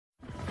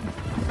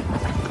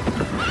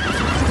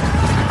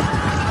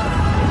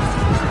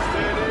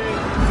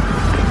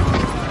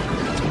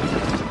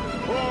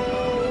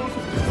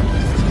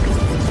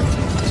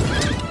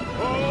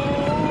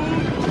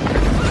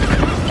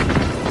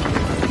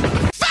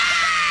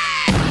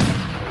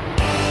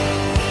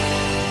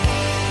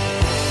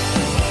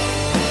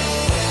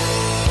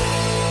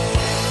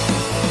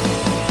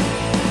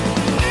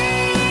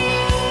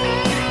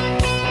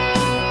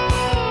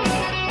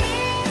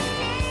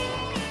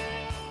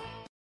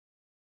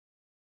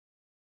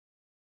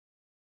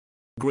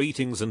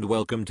Greetings and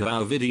welcome to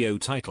our video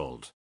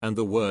titled, "And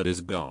the Word is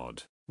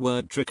God,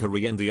 Word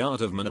Trickery and the Art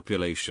of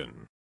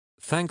Manipulation."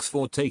 Thanks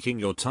for taking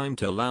your time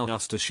to allow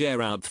us to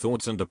share our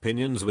thoughts and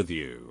opinions with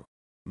you.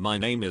 My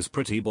name is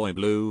Pretty Boy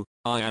Blue,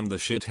 I am the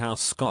shithouse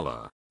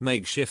scholar,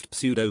 makeshift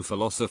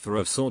pseudo-philosopher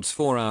of sorts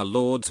for our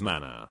Lord's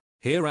manor,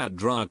 here at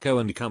Draco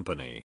and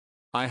Company.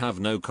 I have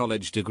no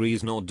college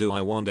degrees nor do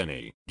I want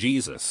any.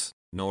 Jesus,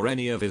 nor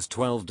any of his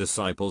 12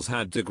 disciples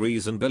had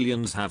degrees and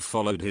billions have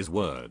followed his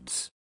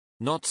words.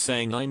 Not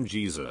saying I'm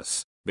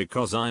Jesus,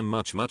 because I'm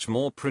much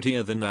more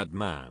prettier than that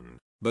man,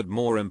 but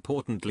more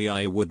importantly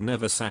I would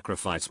never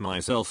sacrifice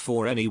myself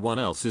for anyone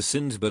else's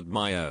sins but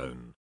my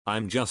own.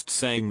 I'm just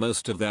saying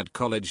most of that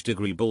college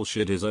degree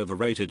bullshit is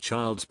overrated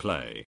child's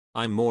play.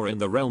 I'm more in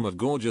the realm of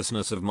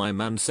gorgeousness of my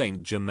man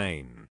Saint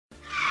Germain.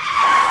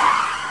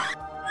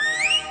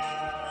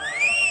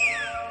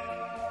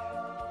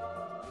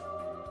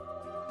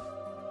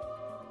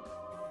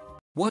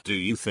 What do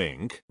you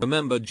think?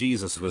 Remember,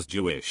 Jesus was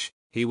Jewish.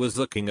 He was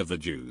the king of the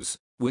Jews,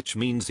 which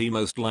means he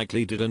most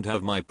likely didn't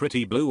have my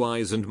pretty blue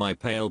eyes and my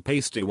pale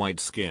pasty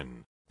white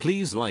skin.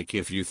 Please like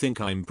if you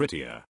think I'm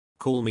prettier.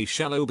 Call me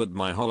shallow, but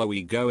my hollow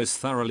ego is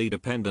thoroughly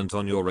dependent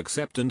on your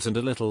acceptance, and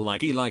a little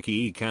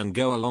likey can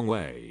go a long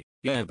way.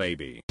 Yeah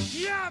baby.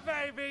 Yeah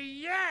baby,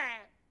 yeah!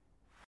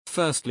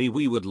 Firstly,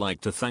 we would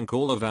like to thank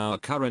all of our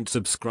current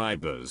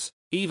subscribers,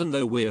 even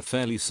though we're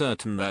fairly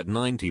certain that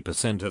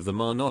 90% of them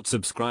are not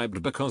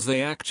subscribed because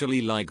they actually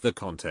like the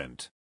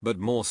content, but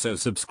more so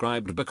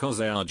subscribed because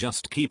they are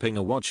just keeping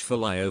a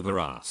watchful eye over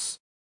us.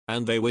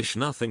 And they wish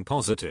nothing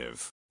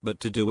positive,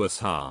 but to do us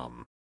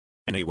harm.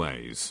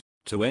 Anyways,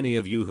 to any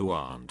of you who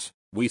aren't,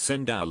 we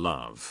send our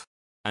love.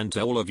 And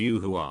to all of you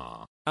who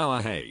are,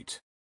 our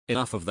hate.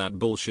 Enough of that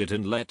bullshit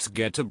and let's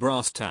get to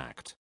brass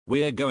tact.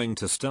 We're going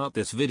to start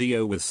this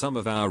video with some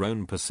of our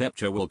own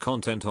perceptual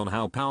content on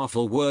how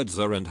powerful words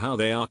are and how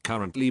they are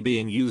currently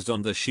being used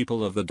on the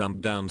sheeple of the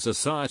dumbed down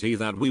society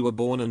that we were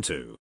born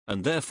into,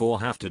 and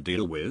therefore have to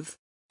deal with.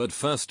 But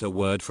first, a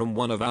word from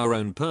one of our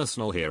own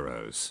personal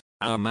heroes,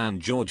 our man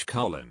George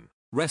CARLIN.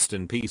 Rest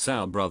in peace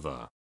our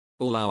brother.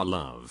 All our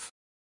love.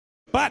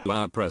 But to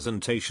our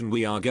presentation,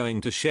 we are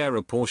going to share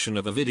a portion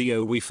of a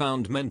video we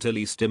found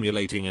mentally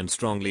stimulating and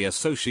strongly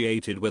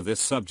associated with this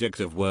subject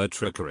of word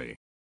trickery.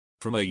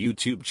 From a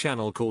YouTube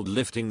channel called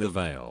Lifting the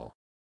Veil.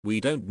 We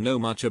don't know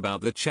much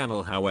about the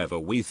channel, however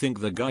we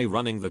think the guy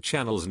running the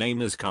channel's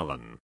name is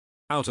CARLIN.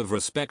 Out of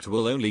respect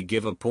we'll only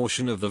give a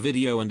portion of the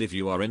video, and if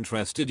you are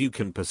interested you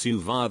can pursue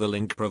via the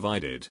link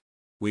provided.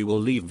 We will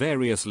leave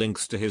various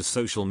links to his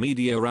social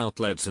media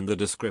outlets in the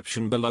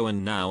description below,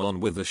 and now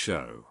on with the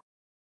show.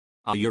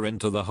 Are you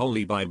into the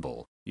Holy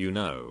Bible? You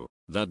know,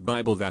 that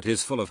Bible that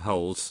is full of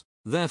holes,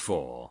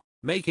 therefore,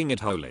 making it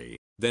holy.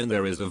 Then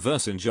there is a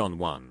verse in John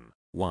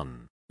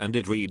 1:1. And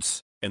it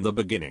reads, "In the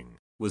beginning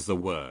was the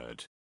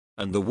Word.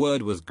 And the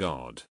Word was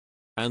God.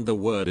 And the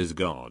Word is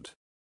God."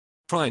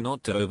 Try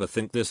not to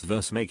overthink this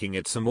verse, making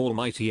it some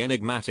almighty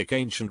enigmatic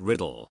ancient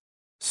riddle.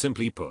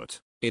 Simply put,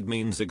 it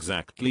means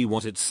exactly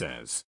what it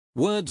says.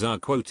 Words are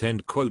quote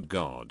end quote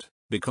God,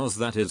 because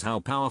that is how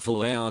powerful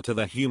they are to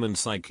the human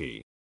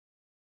psyche.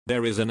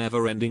 There is a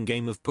never-ending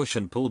game of push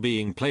and pull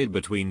being played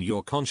between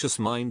your conscious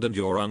mind and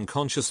your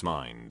unconscious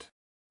mind.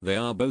 They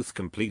are both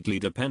completely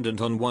dependent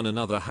on one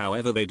another,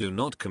 however they do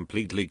not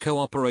completely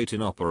cooperate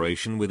in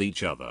operation with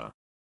each other.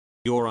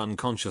 Your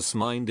unconscious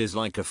mind is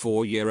like a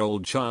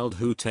 4-year-old child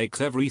who takes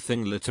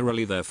everything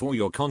literally, therefore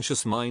your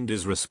conscious mind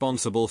is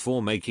responsible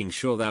for making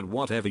sure that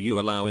whatever you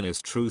allow in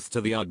is truth to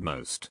the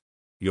utmost.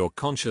 Your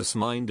conscious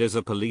mind is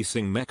a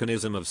policing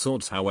mechanism of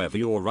sorts, however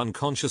your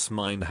unconscious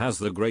mind has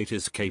the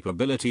greatest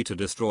capability to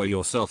destroy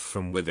yourself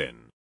from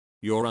within.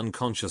 Your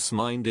unconscious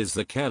mind is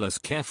the careless,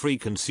 carefree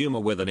consumer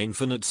with an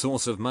infinite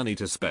source of money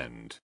to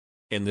spend.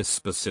 In this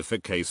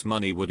specific case,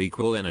 money would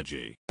equal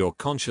energy. Your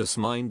conscious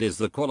mind is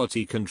the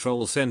quality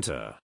control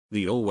center,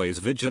 the always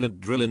vigilant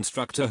drill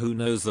instructor who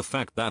knows the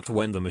fact that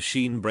when the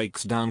machine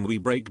breaks down we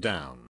break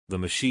down. The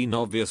machine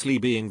obviously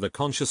being the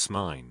conscious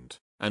mind,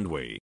 and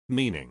we,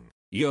 meaning,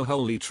 your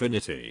Holy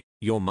Trinity,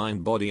 your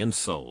mind, body and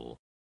soul.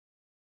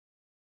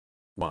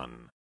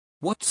 1.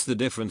 What's the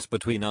difference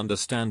between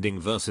understanding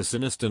versus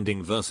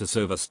innerstanding versus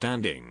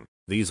overstanding?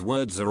 These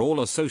words are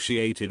all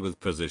associated with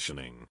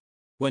positioning.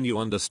 When you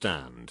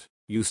understand,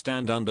 you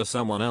stand under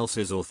someone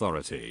else's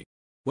authority.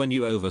 When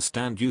you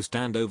overstand, you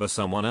stand over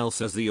someone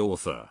else as the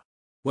author.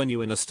 When you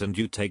innerstand,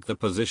 you take the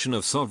position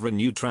of sovereign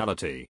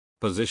neutrality,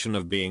 position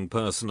of being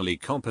personally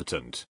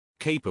competent,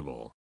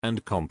 capable,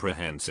 and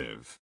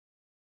comprehensive.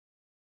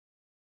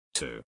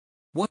 2.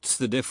 What's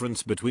the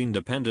difference between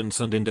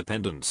dependence and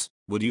independence?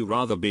 Would you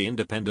rather be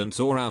independent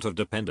or out of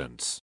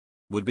dependence?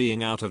 Would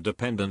being out of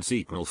dependence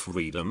equal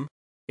freedom?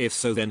 If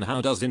so, then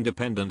how does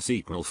independence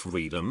equal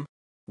freedom?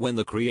 When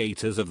the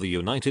creators of the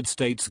United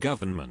States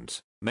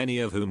government, many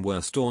of whom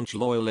were staunch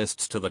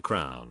loyalists to the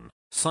crown,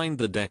 signed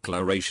the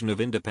Declaration of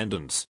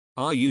Independence,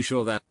 are you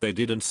sure that they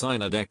didn't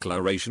sign a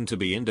declaration to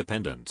be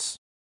independents?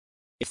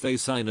 If they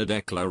sign a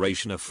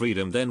Declaration of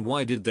Freedom, then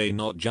why did they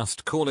not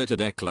just call it a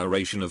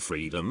Declaration of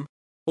Freedom?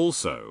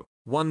 Also,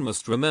 One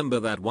must remember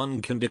that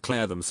one can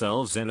declare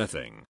themselves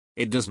anything.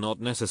 It does not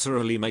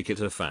necessarily make it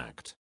a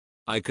fact.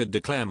 I could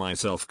declare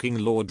myself King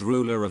Lord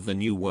Ruler of the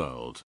New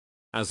World.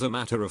 As a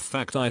matter of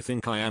fact, I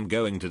think I am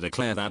going to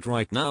declare that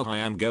right now. I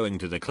am going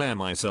to declare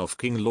myself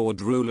King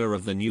Lord Ruler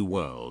of the New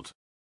World.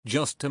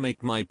 Just to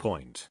make my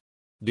point.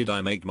 Did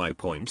I make my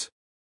point?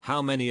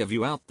 How many of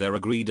you out there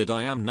agree that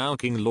I am now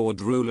King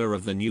Lord Ruler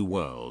of the New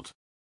World?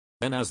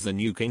 Then as the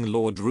new King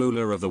Lord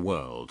Ruler of the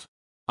world,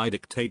 I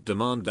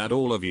demand that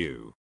all of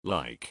you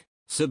like,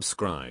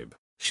 subscribe,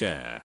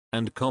 share,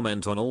 and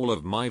comment on all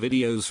of my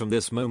videos from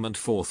this moment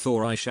forth,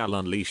 or I shall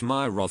unleash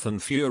my wrath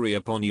and fury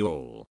upon you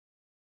all.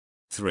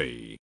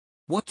 3.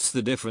 What's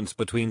the difference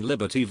between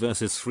liberty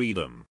versus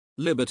freedom?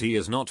 Liberty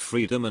is not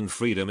freedom and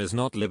freedom is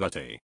not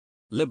liberty.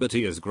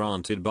 Liberty is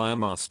granted by a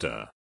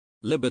master.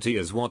 Liberty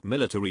is what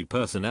military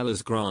personnel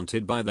is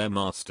granted by their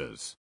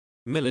masters.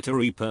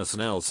 Military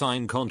personnel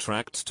sign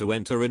contracts to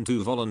enter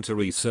into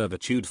voluntary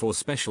servitude for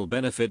special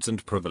benefits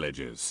and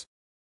privileges.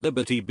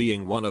 Liberty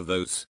being one of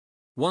those.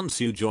 Once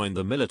you join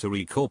the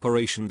military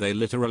corporation, they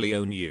literally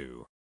own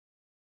you.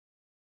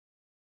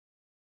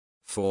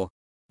 4.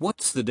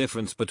 What's the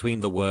difference between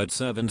the word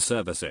serve and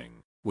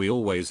servicing? We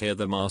always hear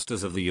the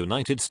masters of the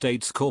United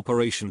States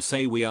Corporation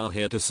say we are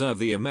here to serve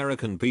the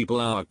American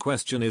people. Our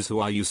question is, who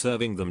are you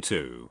serving them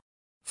to?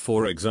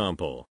 For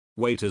example,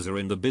 waiters are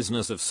in the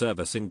business of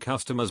servicing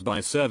customers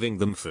by serving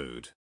them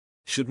food.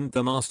 Shouldn't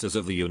the masters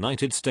of the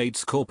United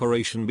States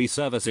Corporation be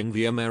servicing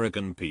the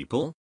American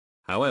people?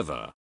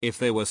 However, if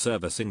they were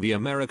servicing the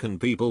American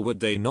people, would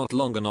they not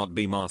longer not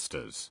be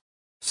masters?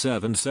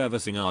 Serve and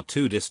servicing are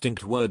two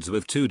distinct words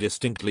with two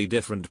distinctly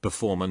different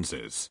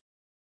performances.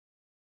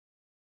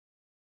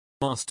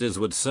 Masters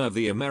would serve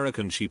the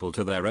American sheeple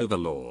to their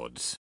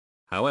overlords.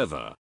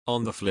 However,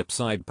 on the flip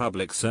side,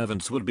 public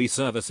servants would be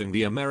servicing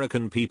the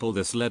American people.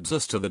 This leads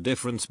us to the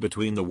difference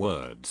between the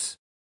words.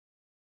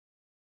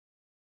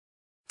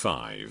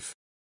 5.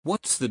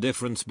 What's the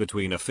difference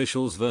between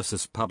officials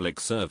versus public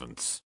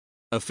servants?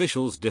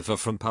 Officials differ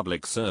from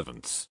public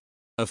servants.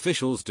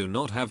 Officials do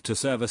not have to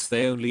service,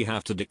 they only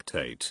have to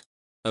dictate.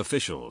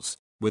 Officials,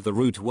 with the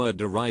root word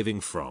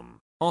deriving from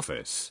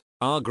office,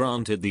 are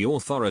granted the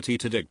authority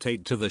to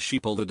dictate to the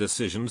sheeple the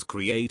decisions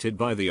created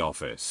by the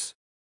office.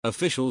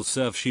 Officials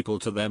serve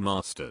sheeple to their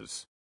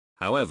masters.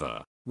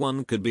 However,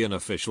 one could be an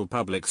official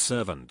public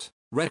servant,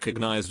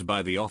 recognized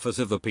by the office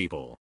of the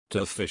people,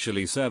 to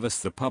officially service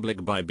the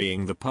public by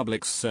being the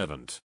public's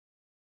servant.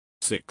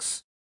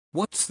 6.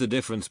 What's the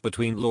difference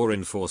between law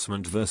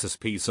enforcement versus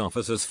peace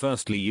officers?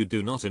 Firstly, you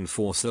do not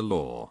enforce a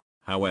law.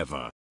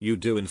 However, you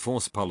do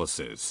enforce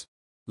policies.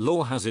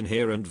 Law has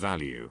inherent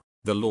value.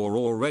 The law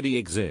already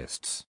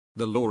exists.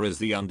 The law is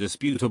the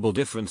undisputable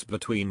difference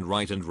between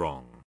right and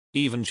wrong.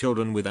 Even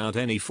children without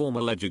any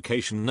formal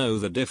education know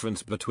the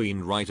difference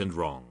between right and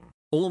wrong.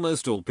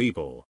 Almost all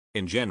people,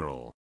 in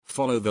general,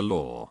 follow the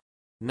law.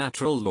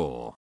 Natural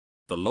law.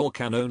 The law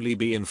can only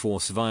be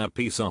enforced via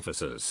peace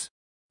officers.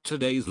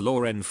 Today's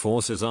law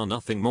enforcers are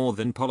nothing more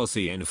than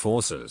policy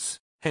enforcers,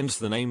 hence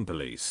the name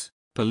police.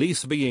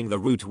 Police being the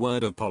root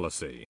word of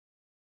policy.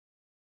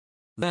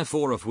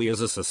 Therefore, if we as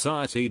a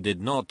society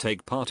did not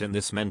take part in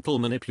this mental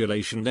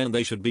manipulation, then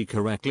they should be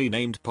correctly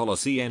named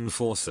policy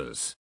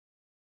enforcers.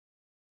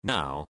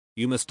 Now,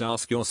 you must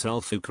ask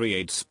yourself, who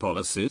creates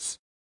policies?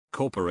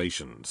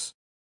 Corporations.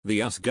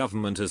 The US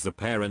government is the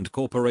parent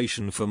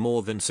corporation for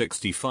more than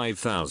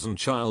 65,000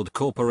 child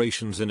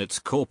corporations in its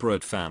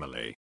corporate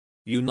family.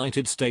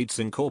 United States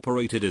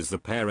Incorporated is the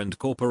parent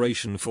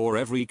corporation for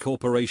every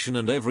corporation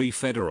and every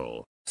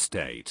federal,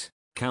 state,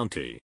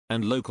 county,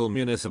 and local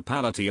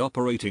municipality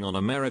operating on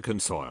American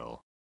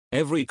soil.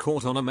 Every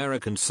court on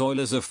American soil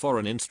is a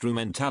foreign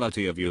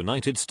instrumentality of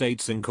United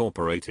States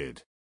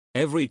Incorporated.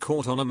 Every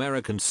court on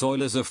American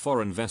soil is a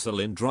foreign vessel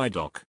in dry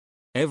dock.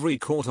 Every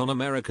court on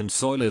American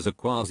soil is a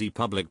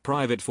quasi-public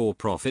private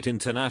for-profit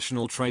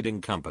international trading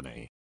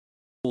company.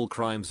 All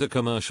crimes are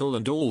commercial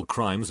and all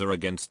crimes are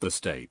against the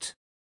state.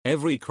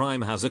 Every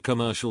crime has a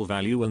commercial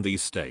value in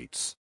these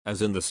states,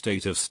 as in the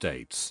state of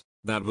states,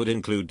 that would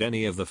include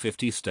any of the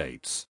 50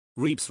 states,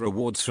 reaps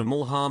rewards from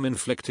all harm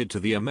inflicted to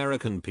the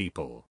American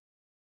people.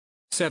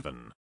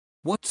 7.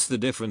 What's the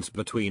difference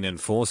between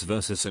enforce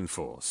versus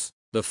enforce?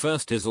 The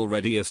first is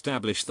already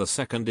established, the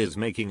second is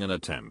making an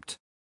attempt.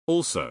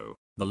 Also,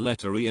 the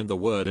letter E in the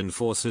word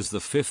enforce is the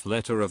fifth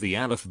letter of the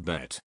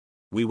alphabet.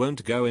 We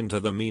won't go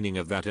into the meaning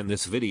of that in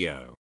this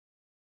video.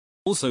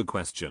 Also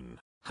question,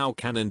 how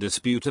can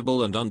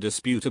indisputable and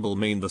undisputable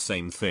mean the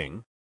same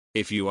thing?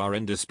 If you are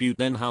in dispute,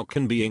 then how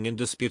can being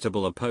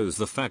indisputable oppose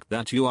the fact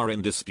that you are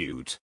in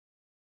dispute?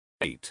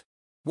 8.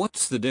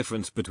 What's the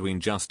difference between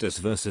justice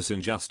versus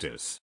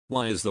injustice?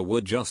 Why is the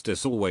word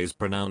justice always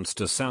pronounced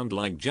to sound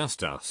like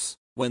justice,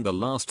 when the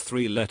last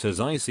three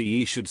letters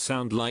ICE should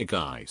sound like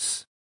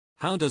ice?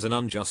 How does an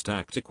unjust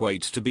act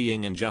equate to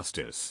being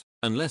injustice,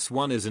 unless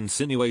one is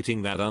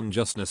insinuating that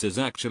unjustness is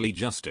actually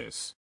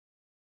justice?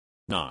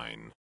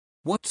 9.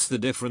 What's the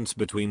difference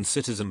between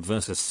citizen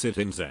versus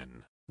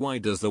citizen? Why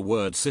does the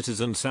word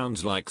citizen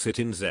sound like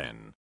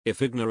citizen,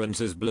 If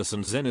ignorance is bliss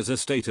and Zen is a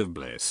state of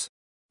bliss,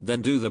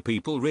 then do the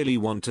people really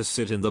want to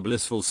sit in the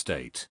blissful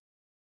state?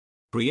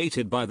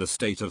 Created by the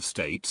state of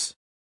states?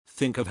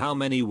 Think of how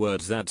many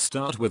words that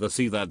start with a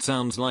C that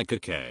sounds like a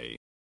K.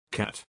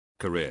 Cat,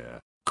 career,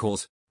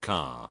 course,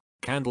 car,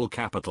 candle,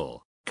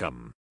 capital,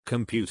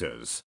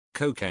 computers,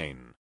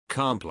 cocaine,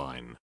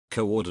 carbline,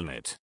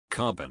 coordinate,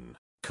 carbon,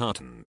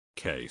 carton,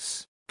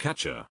 case,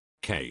 catcher,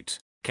 Kate,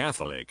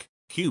 Catholic,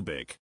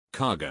 cubic,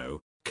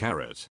 cargo,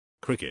 carrot,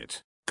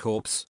 cricket,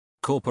 corpse,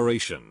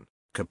 corporation,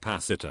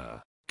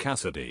 capacitor,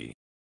 Cassidy,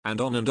 and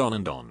on and on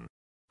and on.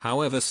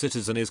 However,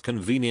 citizen is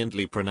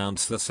conveniently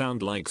pronounced the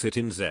sound like sit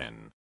in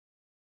Zen.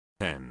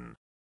 10.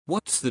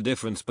 What's the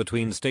difference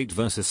between state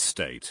versus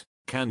state?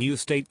 Can you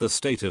state the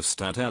state of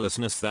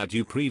statelessness that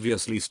you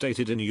previously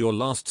stated in your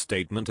last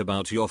statement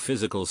about your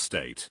physical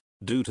state,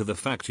 due to the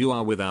fact you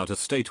are without a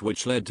state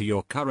which led to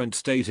your current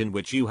state in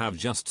which you have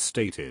just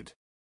stated?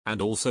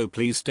 And also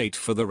please state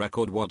for the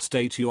record what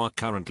state you are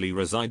currently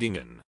residing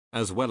in,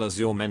 as well as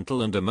your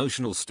mental and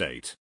emotional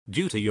state,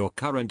 due to your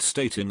current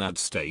state in that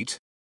state.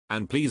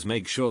 And please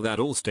make sure that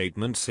all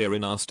statements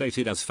herein are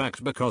stated as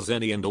fact, because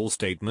any and all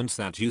statements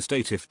that you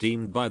state, if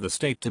deemed by the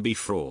state to be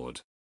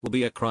fraud, will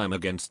be a crime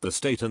against the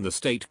state, and the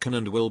state can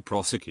and will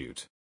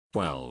prosecute.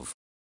 12.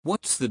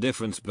 What's the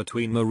difference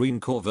between Marine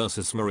Corps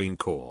versus Marine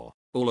Corps?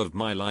 All of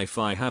my life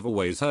I have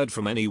always heard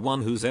from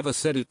anyone who's ever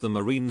said it the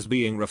Marines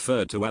being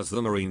referred to as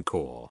the Marine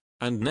Corps,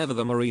 and never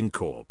the Marine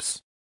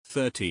Corps.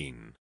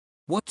 13.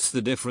 What's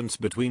the difference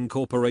between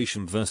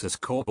corporation versus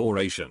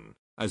corporation?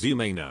 As you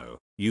may know,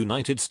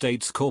 United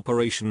States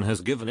Corporation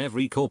has given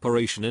every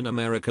corporation in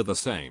America the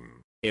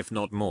same, if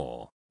not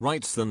more,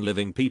 rights than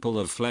living people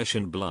of flesh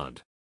and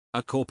blood.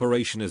 A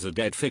corporation is a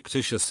dead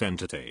fictitious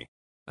entity.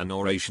 An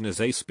oration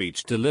is a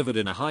speech delivered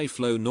in a high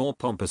flow nor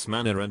pompous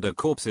manner, and a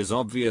corpse is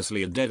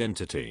obviously a dead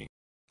entity.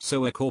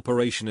 So a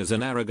corporation is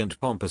an arrogant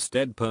pompous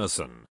dead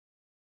person.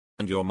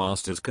 And your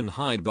masters can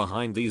hide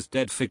behind these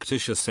dead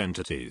fictitious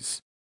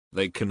entities.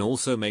 They can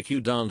also make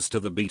you dance to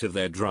the beat of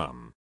their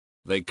drum.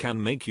 They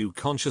can make you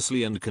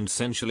consciously and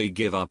consensually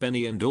give up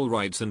any and all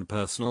rights and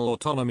personal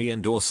autonomy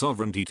and or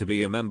sovereignty to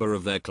be a member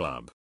of their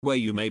club, where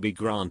you may be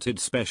granted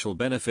special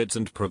benefits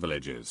and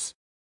privileges.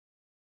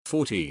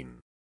 14.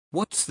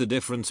 What's the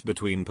difference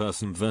between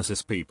person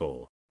versus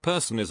people?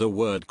 Person is a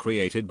word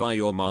created by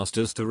your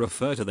masters to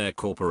refer to their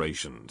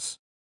corporations.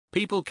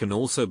 People can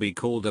also be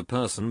called a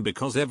person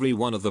because every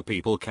one of the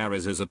people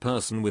carries is a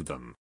person with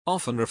them,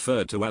 often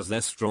referred to as their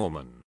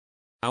strawman.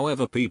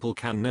 However, people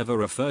can never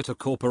refer to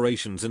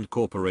corporations, and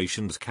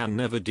corporations can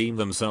never deem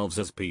themselves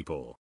as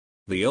people.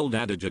 The old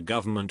adage, a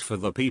government for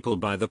the people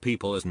by the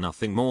people, is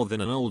nothing more than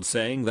an old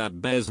saying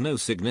that bears no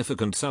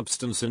significant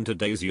substance in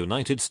today's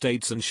United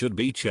States and should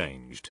be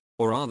changed,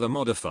 or rather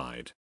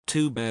modified,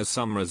 to bear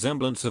some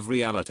resemblance of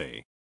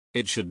reality.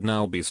 It should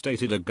now be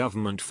stated a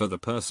government for the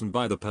person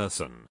by the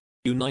person.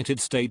 United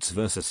States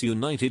versus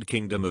United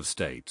Kingdom of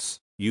States.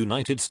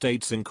 United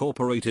States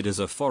Incorporated is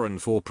a foreign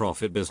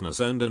for-profit business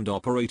owned and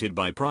operated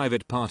by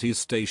private parties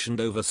stationed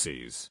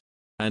overseas.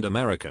 And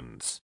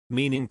Americans,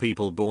 meaning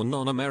people born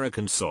on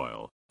American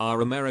soil,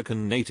 are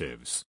American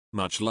natives,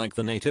 much like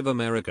the Native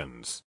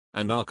Americans,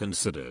 and are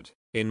considered,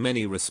 in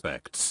many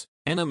respects,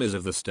 enemies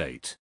of the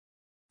state.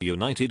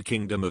 United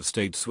Kingdom of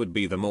States would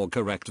be the more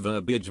correct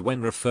verbiage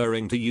when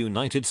referring to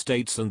United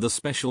States and the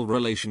special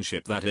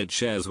relationship that it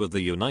shares with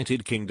the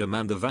United Kingdom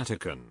and the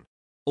Vatican.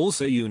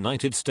 Also,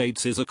 United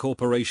States is a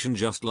corporation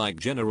just like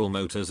General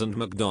Motors and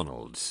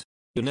McDonald's.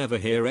 You never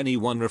hear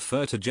anyone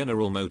refer to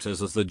General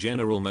Motors as the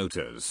General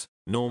Motors,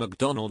 nor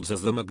McDonald's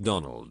as the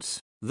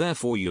McDonald's.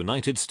 Therefore,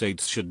 United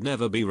States should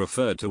never be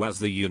referred to as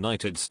the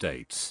United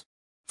States.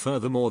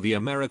 Furthermore, the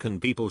American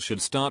people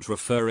should start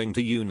referring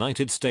to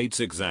United States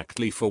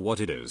exactly for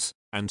what it is,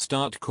 and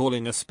start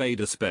calling a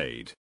spade,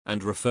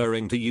 and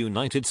referring to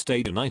United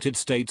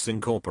States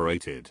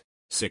Incorporated.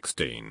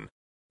 16.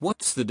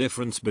 What's the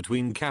difference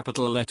between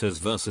capital letters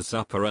versus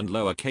upper and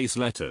lowercase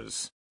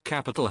letters?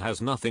 Capital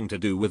has nothing to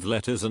do with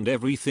letters and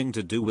everything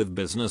to do with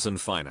business and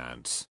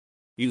finance.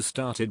 You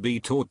started be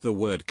taught the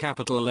word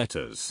capital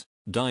letters,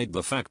 died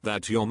the fact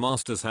that your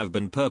masters have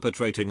been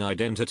perpetrating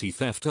identity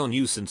theft on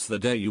you since the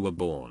day you were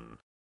born.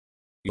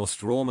 Your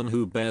strawman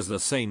who bears the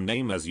same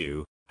name as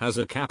you, has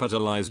a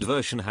capitalized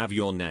version have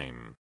your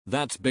name.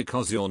 That's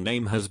because your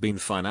name has been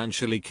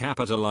financially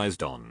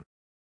capitalized on.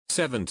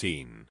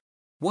 17.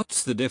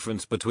 What's the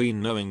difference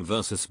between knowing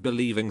versus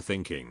believing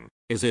thinking?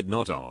 Is it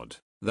not odd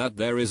that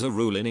there is a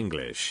rule in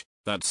English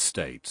that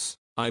states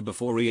I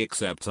before E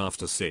except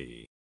after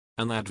C?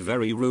 And that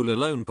very rule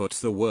alone puts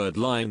the word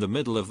lie in the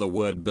middle of the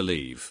word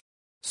believe.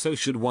 So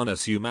should one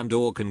assume and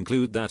or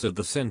conclude that at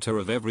the center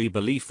of every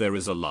belief there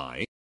is a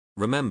lie?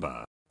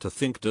 Remember, to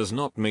think does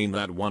not mean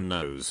that one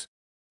knows.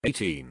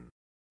 18.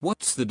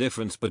 What's the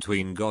difference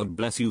between God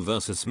bless you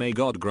versus may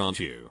God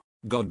grant you?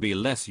 God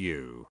bless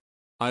you.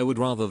 I would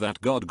rather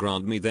that God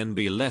grant me than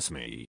bless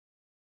me.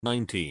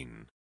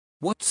 19.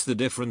 What's the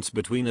difference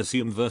between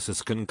assume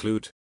versus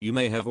conclude? You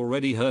may have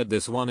already heard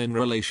this one in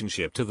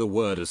relationship to the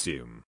word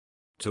assume.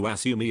 To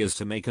assume is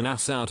to make an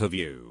ass out of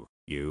you,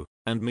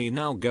 and me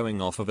now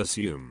going off of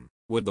assume.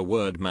 Would the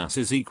word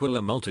masses equal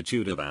a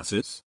multitude of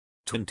asses?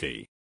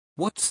 20.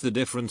 What's the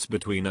difference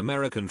between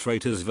American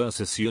traitors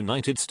versus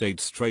United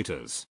States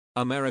traitors?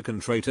 American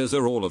traitors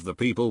are all of the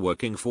people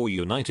working for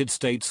United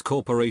States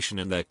Corporation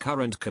in their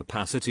current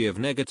capacity of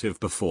negative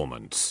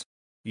performance.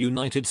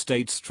 United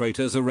States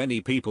traitors are any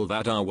people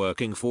that are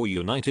working for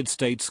United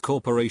States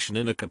Corporation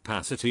in a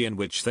capacity in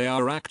which they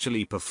are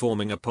actually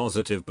performing a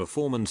positive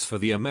performance for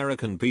the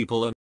American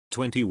people. And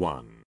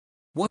 21.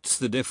 What's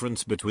the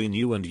difference between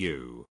you and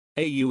you?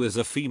 A ewe is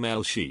a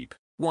female sheep.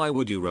 Why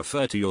would you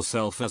refer to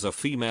yourself as a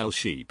female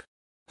sheep?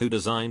 Who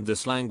designed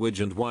this language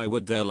and why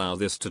would they allow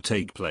this to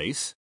take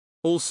place?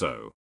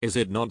 Also, is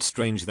it not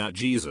strange that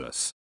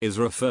Jesus is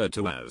referred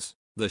to as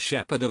the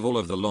shepherd of all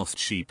of the lost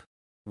sheep?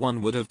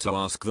 One would have to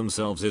ask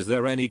themselves, is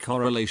there any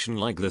correlation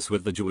like this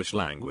with the Jewish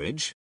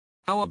language?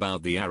 How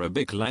about the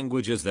Arabic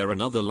language? Is there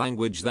another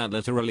language that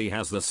literally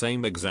has the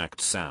same exact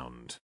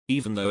sound,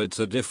 even though it's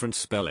a different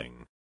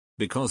spelling?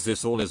 Because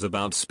this all is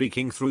about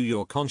speaking through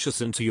your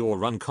conscious into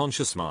your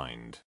unconscious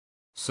mind.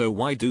 So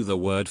why do the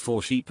word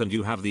for sheep and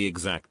you have the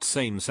exact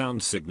same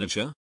sound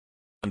signature?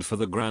 And for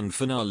the grand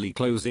finale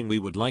closing, we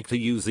would like to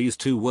use these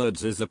two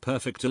words as a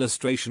perfect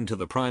illustration to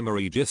the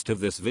primary gist of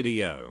this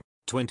video.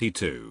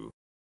 22.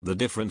 The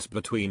difference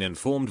between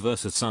informed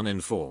versus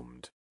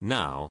uninformed.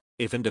 Now,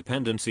 if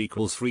independence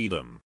equals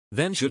freedom,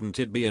 then shouldn't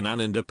it be an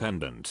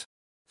independent?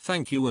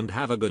 Thank you and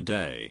have a good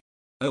day.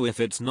 Oh, if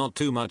it's not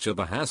too much of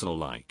a hassle,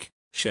 like,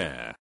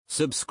 share,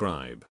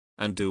 subscribe,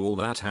 and do all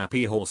that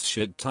happy horse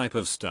shit type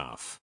of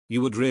stuff,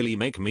 you would really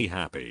make me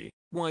happy.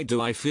 Why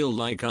do I feel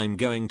like I'm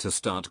going to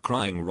start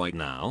crying right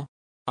now?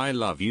 I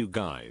love you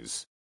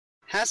guys.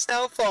 Hast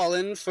thou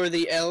fallen for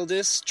the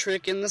eldest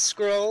trick in the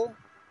scroll?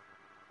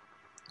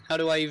 How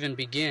do I even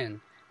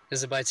begin?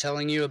 Is it by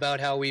telling you about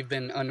how we've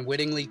been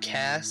unwittingly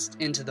cast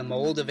into the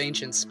mold of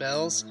ancient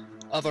spells,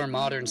 of our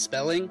modern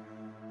spelling?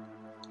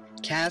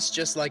 Cast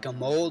just like a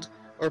mold,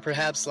 or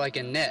perhaps like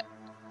a net,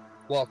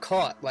 while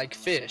caught like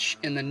fish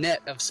in the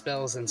net of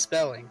spells and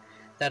spelling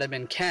that have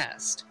been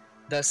cast,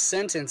 thus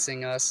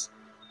sentencing us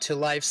to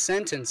life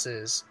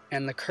sentences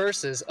and the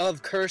curses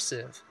of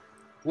cursive,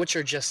 which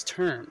are just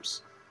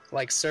terms,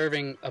 like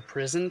serving a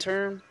prison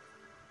term.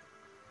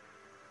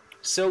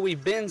 So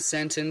we've been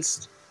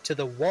sentenced to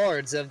the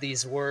wards of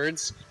these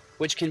words,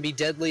 which can be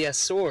deadly as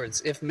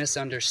swords if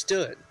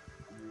misunderstood.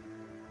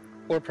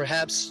 Or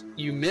perhaps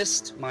you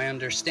missed my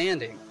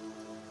understanding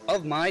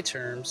of my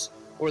terms,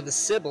 or the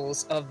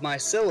sibyls of my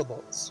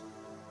syllables,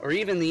 or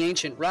even the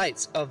ancient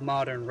rites of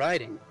modern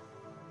writing.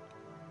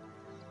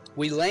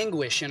 We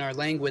languish in our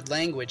languid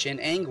language in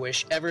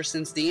anguish ever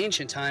since the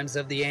ancient times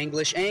of the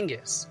Anglish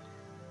Angus,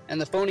 and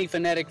the phony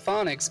phonetic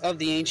phonics of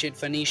the ancient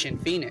Phoenician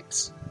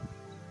Phoenix.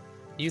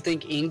 You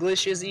think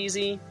English is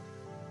easy?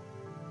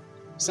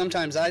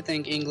 Sometimes I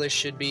think English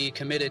should be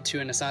committed to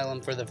an asylum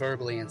for the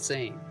verbally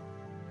insane.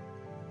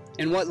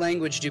 In what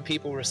language do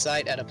people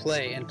recite at a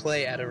play and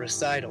play at a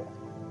recital?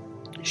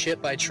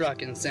 Ship by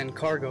truck and send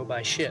cargo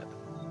by ship.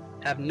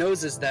 Have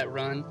noses that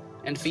run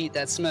and feet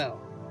that smell.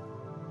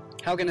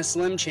 How can a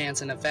slim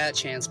chance and a fat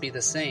chance be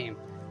the same,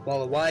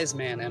 while a wise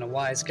man and a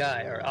wise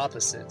guy are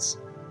opposites?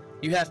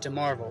 You have to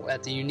marvel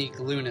at the unique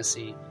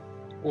lunacy,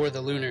 or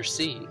the lunar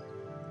sea,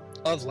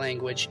 of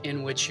language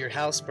in which your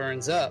house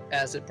burns up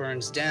as it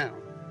burns down,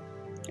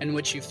 in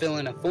which you fill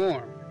in a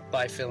form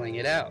by filling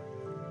it out,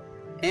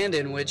 and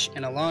in which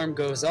an alarm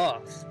goes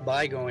off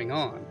by going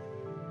on.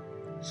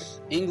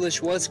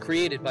 English was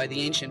created by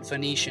the ancient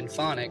Phoenician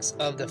phonics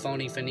of the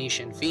phony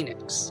Phoenician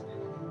Phoenix,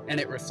 and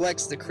it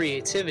reflects the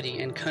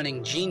creativity and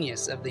cunning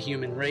genius of the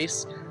human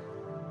race,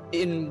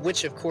 in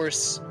which of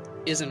course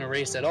isn't a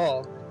race at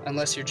all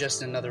unless you're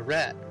just another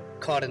rat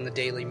caught in the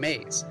daily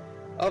maze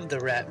of the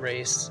rat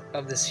race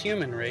of this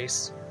human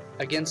race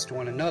against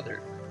one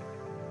another.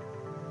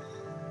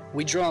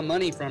 We draw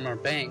money from our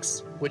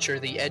banks, which are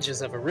the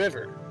edges of a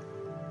river,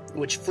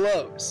 which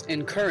flows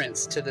in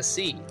currents to the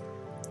sea,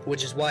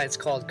 which is why it's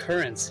called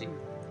currency,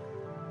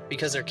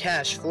 because our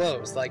cash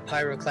flows like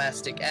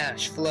pyroclastic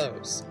ash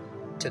flows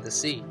to the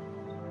sea,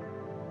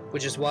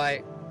 which is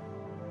why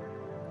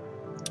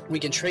we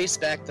can trace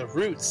back the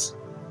roots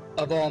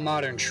of all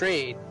modern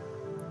trade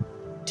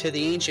to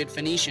the ancient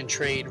Phoenician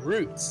trade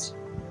roots,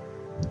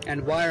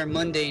 and why our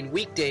mundane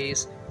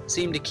weekdays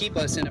seem to keep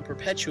us in a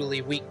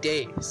perpetually weak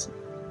days,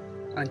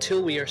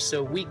 until we are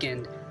so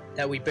weakened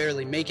that we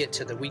barely make it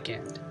to the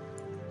weekend.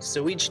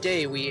 So each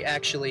day we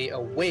actually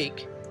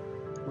awake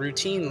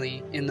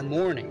routinely in the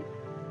morning,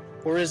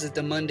 or is it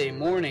the Monday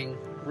morning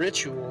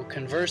ritual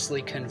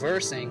conversely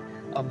conversing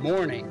a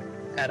morning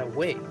at a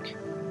wake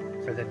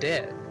for the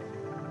dead?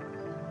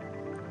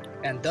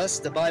 And thus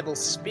the Bible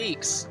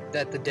speaks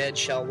that the dead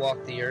shall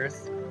walk the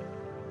earth,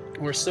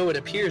 or so it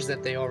appears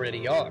that they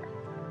already are,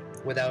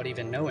 without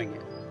even knowing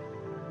it,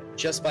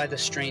 just by the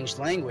strange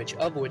language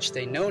of which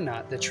they know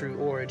not the true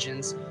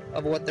origins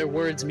of what their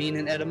words mean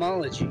in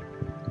etymology.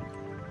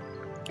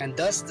 And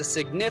thus the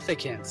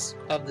significance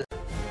of the